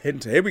a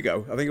hint. Here we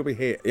go. I think it'll be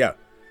here. Yeah.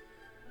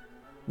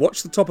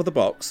 Watch the top of the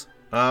box.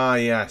 Ah,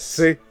 yes.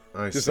 See?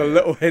 I Just see a it.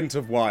 little hint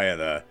of wire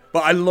there.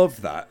 But I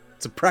love that.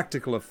 It's a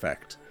practical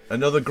effect.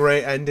 Another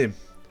great ending.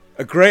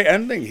 A great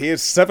ending. He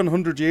is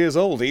 700 years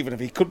old, even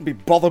if he couldn't be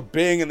bothered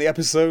being in the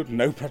episode.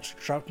 No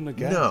Patrick Troughton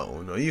again.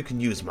 No, you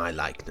can use my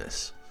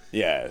likeness.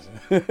 Yeah.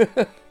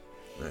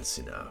 That's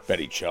enough. Bet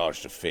he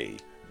charged a fee.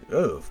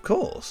 Oh, of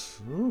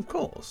course. Oh, of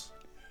course.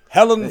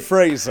 Helen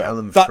Fraser.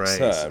 Helen That's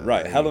Fraser, her.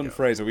 Right, there you Helen go.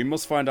 Fraser. We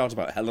must find out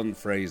about Helen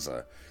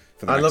Fraser.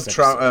 For the I love next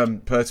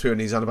episode. Pertwee,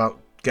 and he's on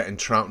about getting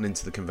Troughton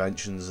into the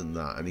conventions and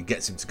that, and he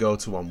gets him to go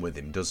to one with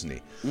him, doesn't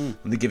he? And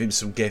they give him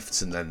some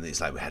gifts, and then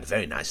it's like, we had a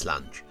very nice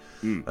lunch.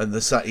 And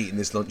they're sat eating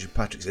this lunch, and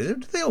Patrick says, do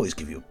they always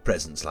give you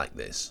presents like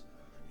this?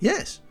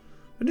 Yes.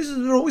 And is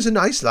there always a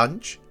nice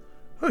lunch?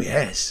 Oh,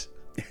 yes.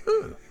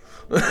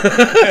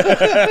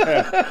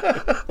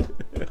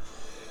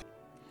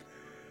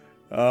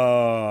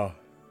 Oh,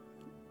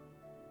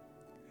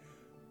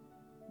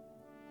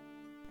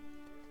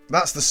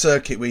 That's the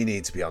circuit we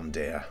need to be on,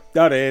 dear.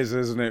 That is,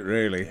 isn't it,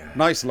 really? Yeah.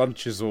 Nice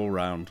lunches all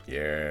round.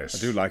 Yes. I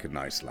do like a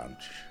nice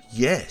lunch.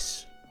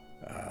 Yes.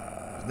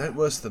 Isn't that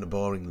worse than a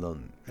boring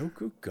lunch? Oh,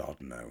 good God,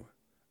 no.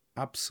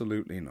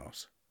 Absolutely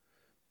not.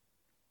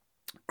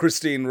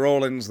 Christine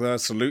Rawlins there,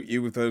 salute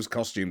you with those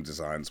costume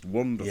designs.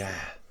 Wonderful. Yeah.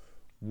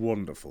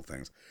 Wonderful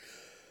things.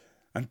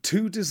 And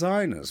 2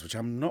 designers, which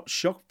I'm not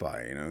shocked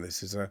by. You know,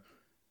 this is a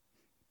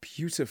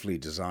beautifully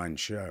designed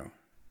show.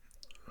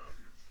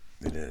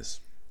 It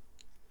is.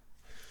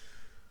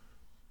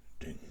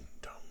 Ding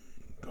dong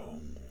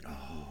gong.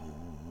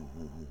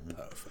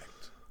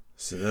 Perfect.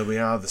 So there we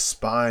are, the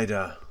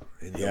spider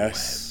in the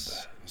Yes.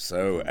 web.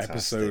 So Fantastic.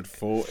 episode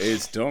 4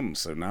 is done.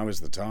 So now is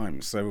the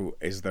time. So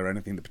is there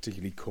anything that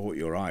particularly caught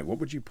your eye? What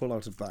would you pull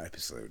out of that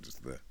episode as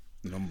the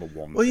number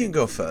one? Well, you thing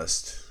can go for you?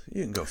 first.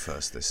 You can go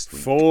first this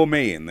week. For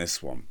me, in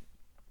this one,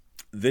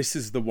 this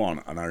is the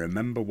one, and I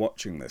remember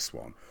watching this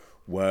one,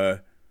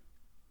 where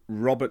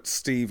Robert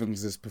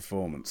Stevens'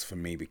 performance for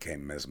me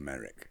became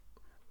mesmeric.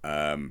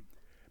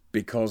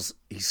 Because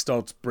he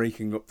starts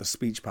breaking up the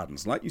speech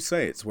patterns. Like you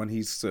say, it's when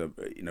he's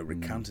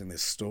recounting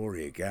this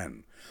story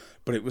again.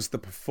 But it was the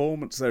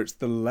performance there, it's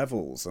the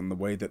levels and the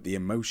way that the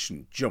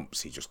emotion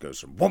jumps. He just goes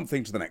from one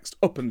thing to the next,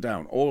 up and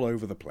down, all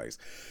over the place.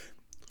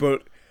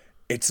 But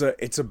it's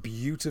a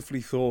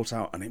beautifully thought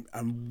out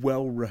and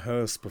well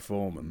rehearsed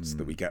performance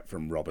that we get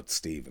from Robert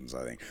Stevens,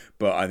 I think.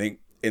 But I think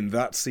in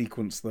that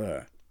sequence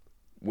there,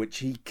 which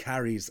he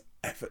carries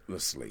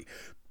effortlessly,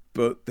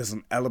 but there's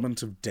an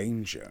element of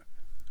danger.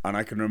 And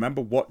I can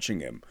remember watching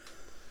him,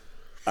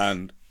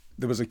 and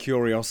there was a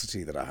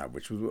curiosity that I had,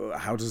 which was,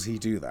 how does he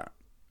do that?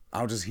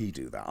 How does he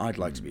do that? I'd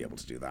like to be able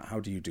to do that.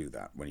 How do you do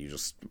that when you're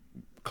just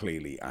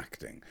clearly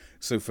acting?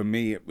 So for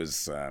me, it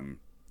was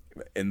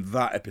in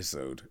that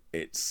episode,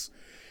 it's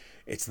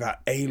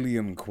that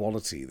alien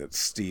quality that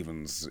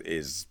Stevens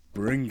is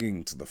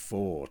bringing to the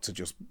fore to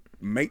just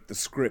make the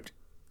script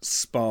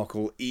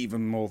sparkle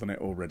even more than it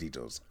already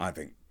does. I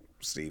think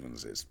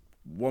Stevens is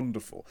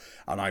wonderful,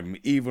 and I'm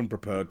even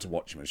prepared to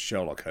watch him as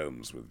Sherlock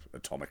Holmes with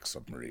atomic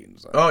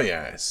submarines. Oh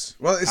yes.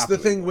 Well, it's the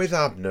Happily thing with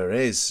Abner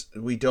is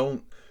we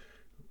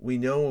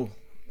know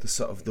the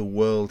sort of the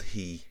world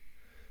he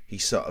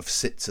sort of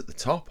sits at the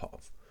top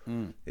of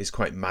is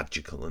quite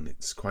magical, and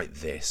it's quite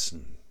this,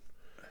 and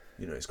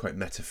it's quite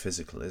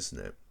metaphysical,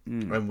 isn't it?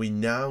 And we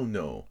now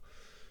know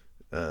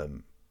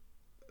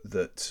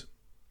that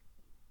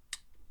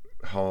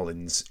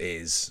Harlins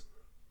is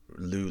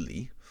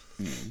Lully,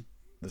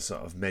 the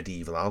sort of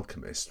medieval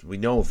alchemist. We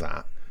know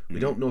that. We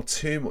don't know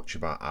too much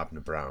about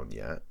Abner Brown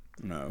yet.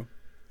 No.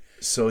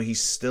 So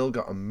he's still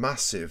got a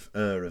massive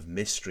air of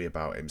mystery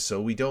about him. So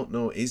we don't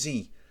know, is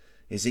he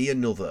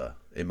another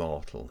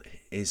immortal?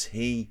 Is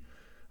he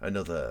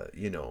another,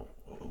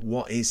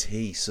 what is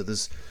he? So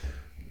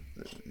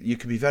you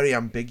can be very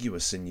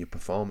ambiguous in your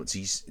performance.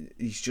 He's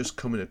just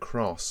coming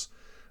across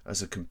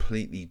as a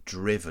completely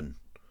driven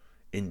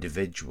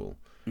individual,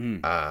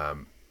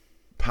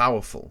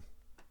 powerful.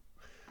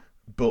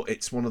 But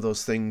it's one of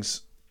those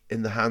things,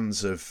 in the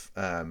hands of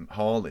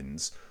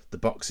Harlins, the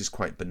box is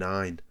quite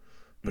benign.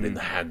 But in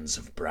the hands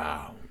of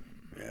Brown,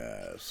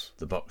 Yes.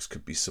 the box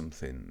could be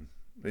something.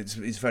 It's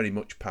very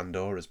much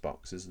Pandora's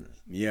box, isn't it?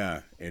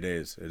 Yeah, it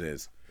is. It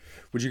is.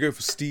 Would you go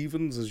for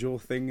Stevens as your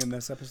thing in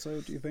this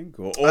episode, do you think?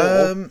 Or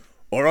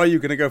are you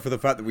going to go for the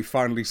fact that we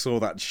finally saw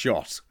that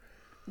shot,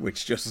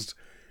 which just...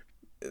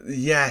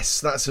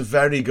 Yes, that's a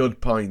very good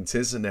point,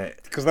 isn't it?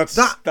 Because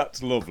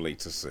that's lovely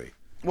to see.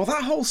 Well,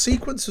 that whole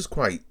sequence was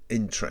quite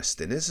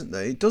interesting, isn't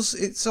it?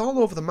 It's all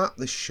over the map,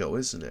 this show,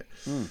 isn't it?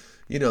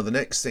 The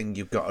next thing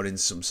you've got her in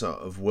some sort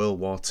of World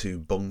War II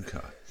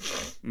bunker.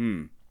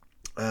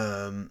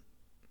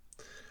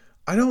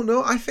 I don't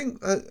know. I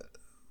think,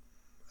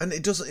 and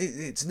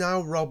it's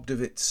now robbed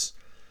of its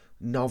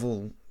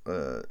novelty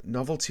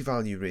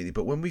value, really.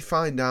 But when we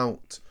find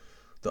out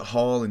that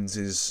Harlins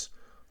is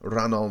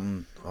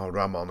Ramon,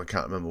 I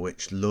can't remember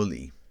which,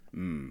 Lully,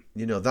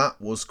 that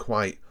was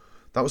quite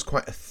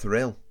a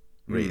thrill,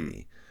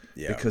 really.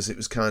 Yeah. Because it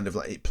was kind of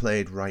like it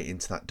played right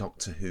into that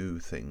Doctor Who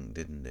thing,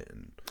 didn't it?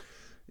 And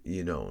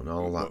and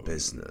all that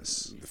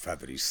business. The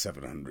fact that he's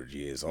 700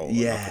 years old,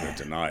 Yeah. I'm not going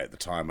to deny at the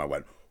time I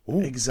went, ooh,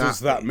 Exactly. does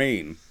that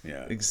mean?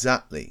 Yeah.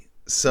 Exactly.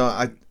 So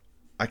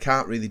I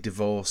can't really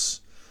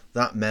divorce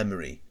that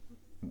memory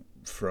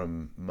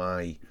from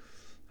my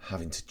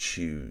having to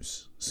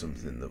choose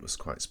something that was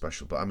quite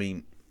special. But I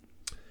mean,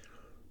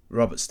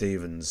 Robert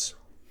Stevens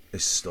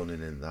is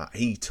stunning in that.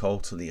 He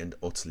totally and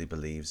utterly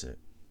believes it.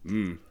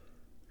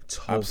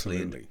 Totally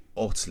Absolutely. and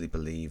utterly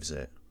believes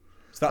it.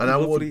 It's that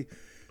And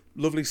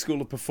lovely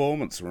school of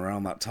performance from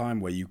around that time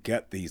where you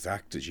get these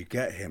actors, you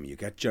get him, you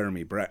get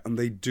Jeremy Brett, and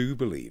they do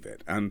believe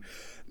it. And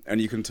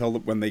you can tell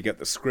that when they get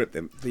the script,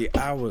 the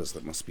hours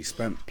that must be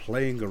spent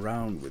playing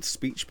around with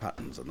speech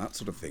patterns and that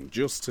sort of thing,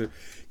 just to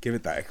give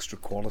it that extra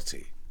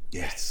quality.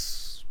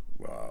 Yes.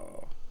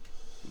 Wow.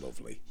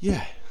 Lovely.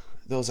 Yeah.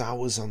 Those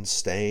hours on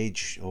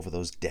stage over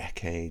those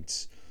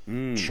decades,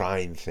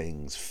 trying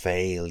things,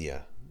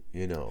 failure,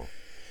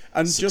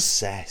 And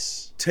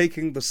success.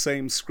 taking the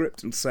same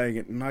script and saying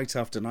it night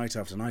after night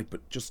after night,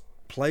 but just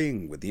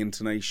playing with the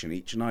intonation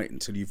each night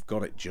until you've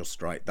got it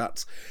just right.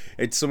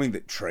 It's something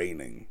that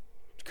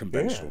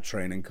conventional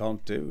training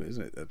can't do, is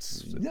it?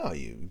 No,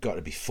 you've got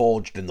to be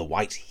forged in the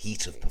white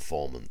heat of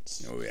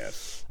performance. Oh,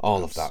 yes.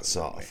 All of that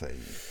sort of thing.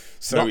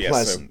 So, Not yes,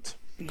 pleasant.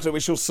 So we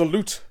shall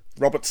salute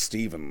Robert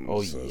Stevens.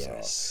 Oh, as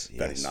yes. our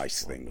very Yes,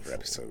 nice thing for wonderful.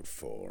 episode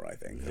 4, I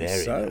think.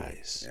 Very And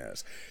nice.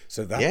 Yes.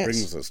 So that Yes.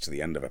 brings us to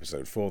the end of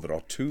episode 4. There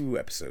are 2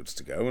 episodes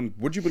to go, and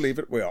would you believe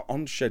it, we are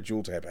on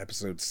schedule to have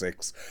episode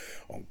 6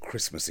 on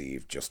Christmas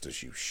Eve, just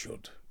as you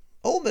should.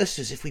 Almost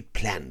as if we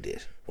planned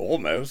it.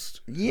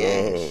 Almost.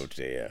 Yes. Oh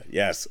dear.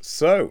 Yes.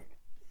 So,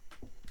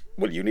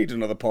 well, you need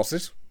another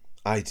posset.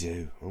 I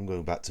do. I'm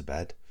going back to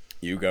bed.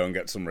 You go and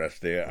get some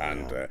rest, dear,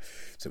 and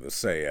so we'll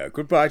say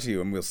goodbye to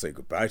you, and we'll say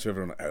goodbye to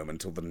everyone at home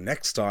until the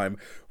next time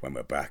when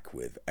we're back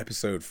with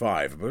episode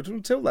 5. But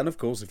until then, of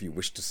course, if you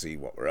wish to see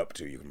what we're up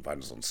to, you can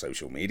find us on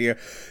social media.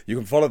 You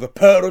can follow the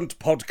Parent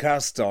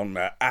Podcast on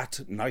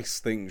at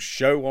Nice Things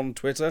Show on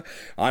Twitter.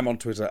 I'm on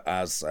Twitter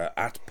as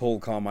at Paul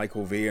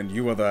Carmichael V, and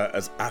you are there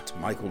as at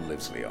Michael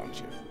Livesley, aren't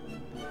you?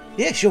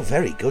 Yes, you're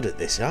very good at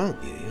this,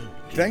 aren't you?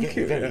 Thank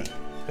you. Very,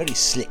 very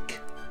slick.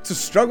 It's a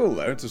struggle,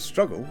 though. It's a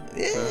struggle.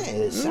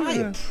 Yes, I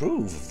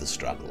approve of the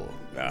struggle.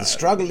 The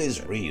struggle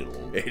is real.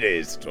 It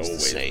is. It's as the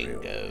always saying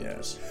real. goes.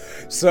 Yes.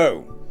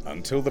 So,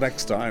 until the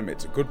next time,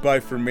 it's a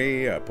goodbye from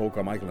me, Paul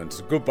Carmichael, and it's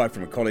a goodbye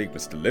from a colleague,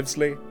 Mr.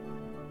 Livesley.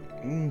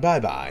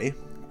 Bye-bye.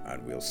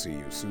 And we'll see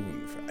you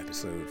soon for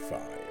episode 5.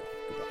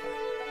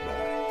 Goodbye.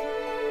 Bye.